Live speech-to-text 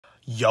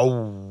Yo,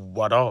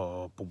 what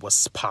up?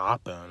 What's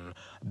poppin'?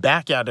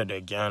 Back at it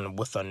again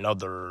with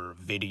another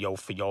video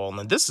for y'all,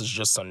 and this is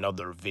just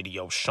another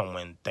video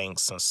showing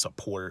thanks and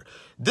support.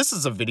 This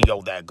is a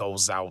video that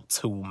goes out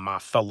to my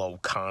fellow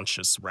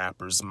conscious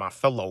rappers, my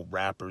fellow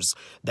rappers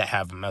that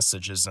have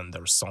messages in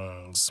their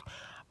songs.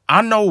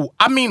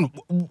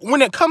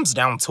 When it comes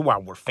down to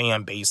our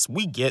fan base,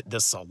 we get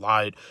this a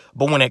lot,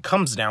 but when it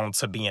comes down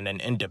to being an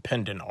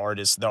independent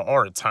artist, there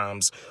are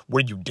times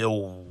where you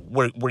deal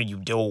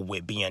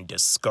with being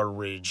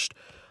discouraged.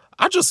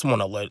 I just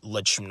want to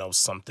let you know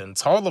something.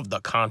 To all of the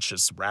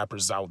conscious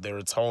rappers out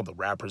there, to all the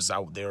rappers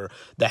out there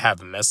that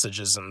have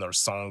messages in their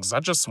songs,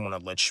 I just want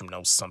to let you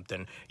know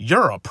something.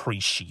 You're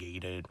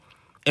appreciated.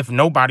 If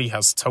nobody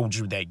has told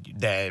you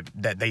that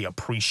they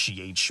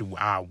appreciate you,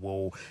 I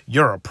will.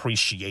 You're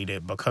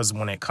appreciated, because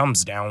when it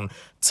comes down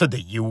to the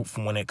youth,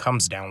 when it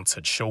comes down to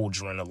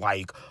children,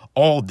 like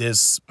all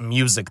this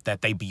music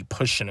that they be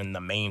pushing in the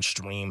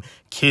mainstream,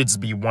 kids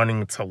be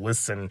wanting to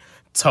listen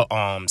to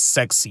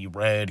Sexyy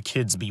Red.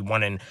 Kids be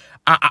wanting.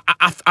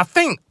 I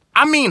think.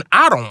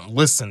 I don't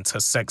listen to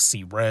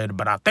Sexyy Red,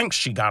 but I think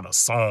she got a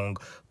song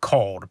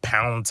called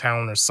Pound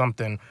Town or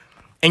something.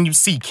 And you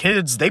see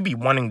kids, they be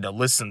wanting to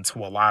listen to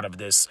a lot of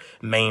this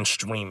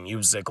mainstream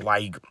music.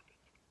 Like,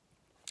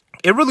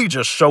 it really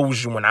just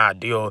shows you an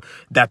idea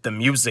that the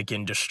music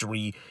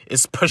industry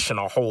is pushing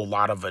a whole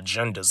lot of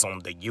agendas on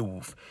the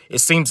youth. It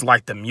seems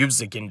like the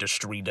music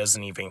industry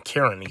doesn't even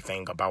care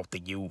anything about the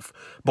youth.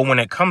 But when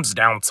it comes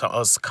down to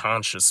us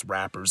conscious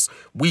rappers,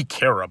 we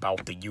care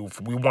about the youth.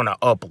 We want to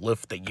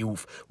uplift the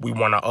youth. We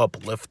want to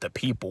uplift the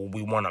people.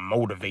 We want to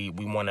motivate.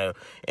 We want to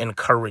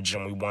encourage,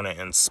 and we want to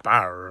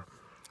inspire.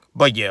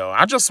 But yeah,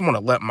 I just want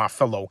to let my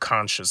fellow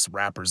conscious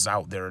rappers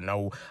out there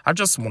know. I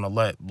just want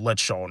to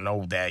let y'all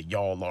know that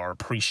y'all are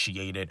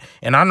appreciated.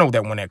 And I know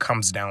that when it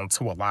comes down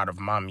to a lot of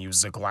my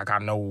music, like, I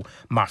know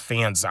my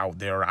fans out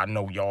there, I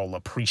know y'all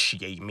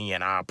appreciate me,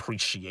 and I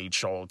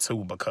appreciate y'all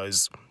too,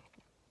 because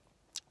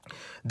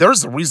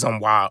there's a reason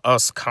why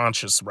us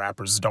conscious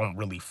rappers don't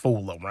really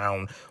fool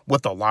around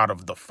with a lot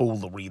of the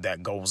foolery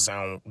that goes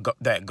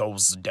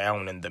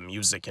down in the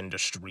music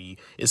industry.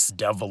 It's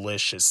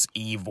devilish, it's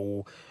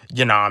evil.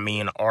 You know what I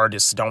mean?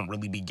 Artists don't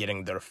really be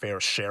getting their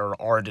fair share.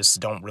 Artists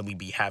don't really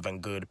be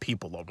having good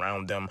people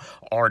around them.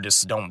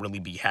 Artists don't really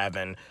be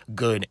having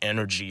good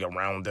energy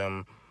around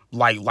them.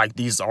 Like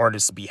these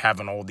artists be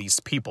having all these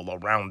people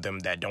around them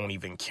that don't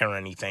even care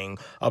anything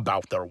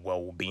about their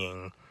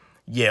well-being.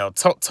 Yeah,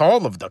 to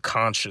all of the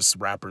conscious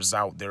rappers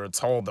out there,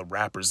 to all the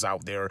rappers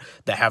out there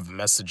that have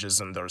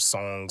messages in their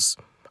songs,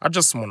 I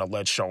just want to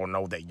let y'all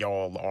know that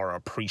y'all are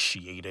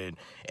appreciated.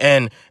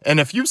 And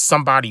if you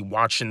somebody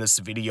watching this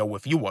video,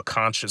 if you a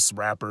conscious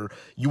rapper,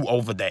 you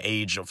over the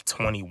age of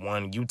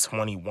 21, you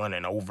 21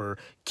 and over,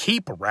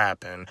 keep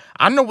rapping.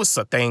 I know it's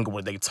a thing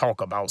where they talk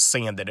about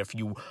saying that if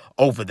you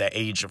over the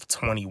age of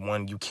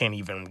 21, you can't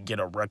even get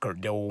a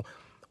record deal.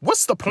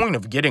 What's the point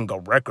of getting a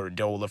record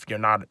deal if you're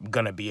not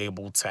going to be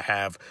able to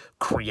have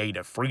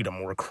creative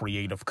freedom or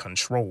creative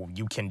control?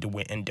 You can do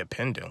it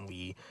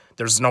independently.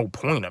 There's no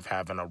point of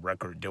having a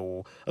record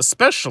deal,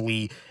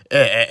 especially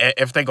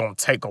if they're going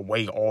to take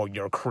away all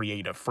your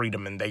creative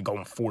freedom and they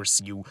going to force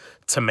you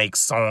to make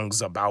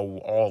songs about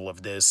all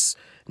of this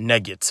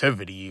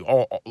negativity,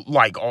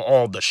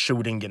 all the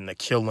shooting and the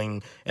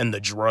killing and the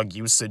drug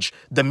usage.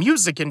 The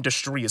music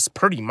industry is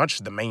pretty much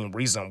the main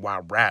reason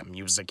why rap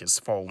music is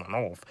falling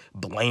off.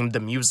 Blame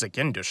the music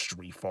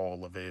industry for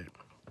all of it.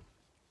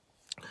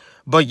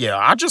 But yeah,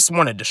 I just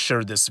wanted to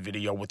share this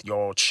video with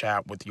y'all,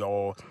 chat with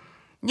y'all,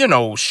 you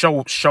know,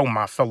 show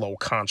my fellow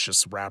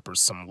conscious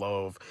rappers some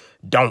love.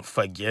 Don't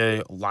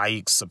forget,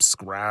 like,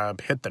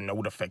 subscribe, hit the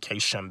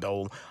notification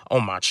bell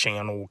on my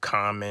channel,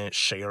 comment,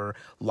 share,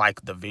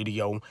 like the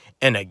video.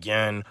 And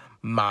again,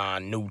 my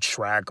new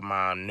track,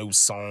 my new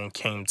song,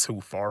 Came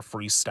Too Far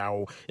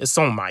Freestyle, it's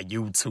on my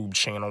YouTube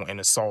channel, and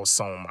it's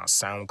also on my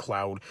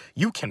SoundCloud.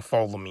 You can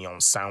follow me on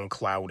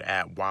SoundCloud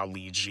at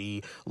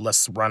WallyG.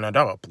 Let's run it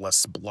up.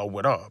 Let's blow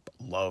it up.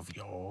 Love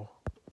y'all.